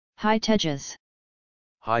Hi Tejas.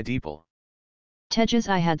 Hi Deepal. Tejas,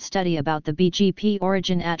 I had study about the BGP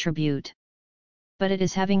Origin Attribute. But it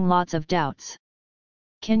is having lots of doubts.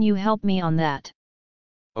 Can you help me on that?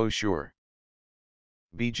 Oh sure.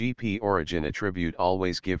 BGP Origin Attribute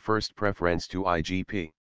always give first preference to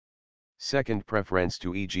IGP, second preference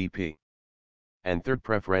to EGP, and third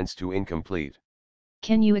preference to incomplete.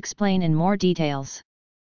 Can you explain in more details?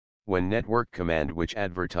 When network command which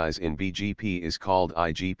advertise in BGP is called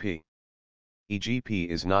IGP. EGP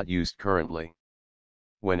is not used currently.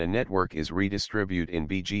 When a network is redistribute in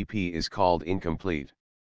BGP is called incomplete.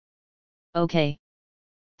 Okay.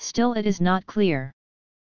 Still it is not clear.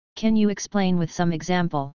 Can you explain with some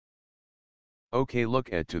example? Okay,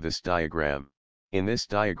 look at to this diagram. In this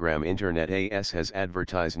diagram Internet AS has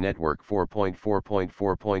advertised network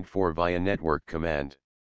 4.4.4.4 via network command.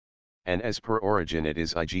 And as per origin it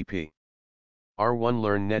is IGP. R1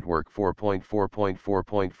 learn network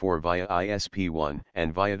 4.4.4.4 via ISP1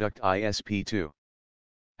 and viaduct ISP2.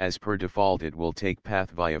 As per default it will take path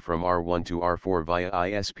via from R1 to R4 via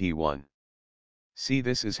ISP1. See,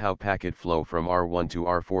 this is how packet flow from R1 to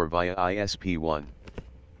R4 via ISP1.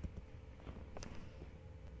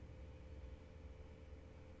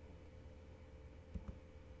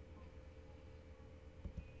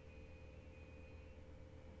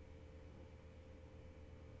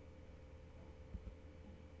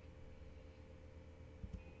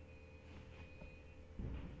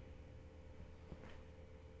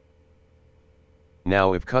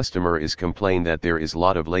 Now if customer is complain that there is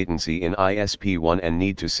lot of latency in ISP1 and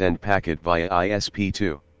need to send packet via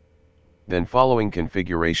ISP2, then following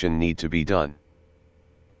configuration need to be done.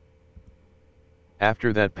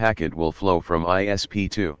 After that packet will flow from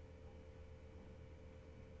ISP2.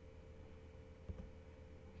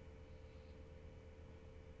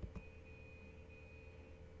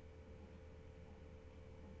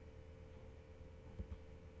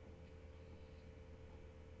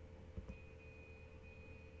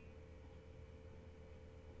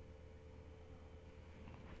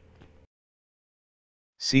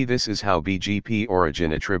 See, this is how BGP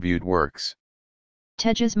Origin Attribute works.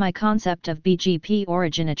 Tejas, my concept of BGP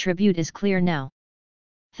Origin Attribute is clear now.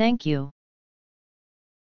 Thank you.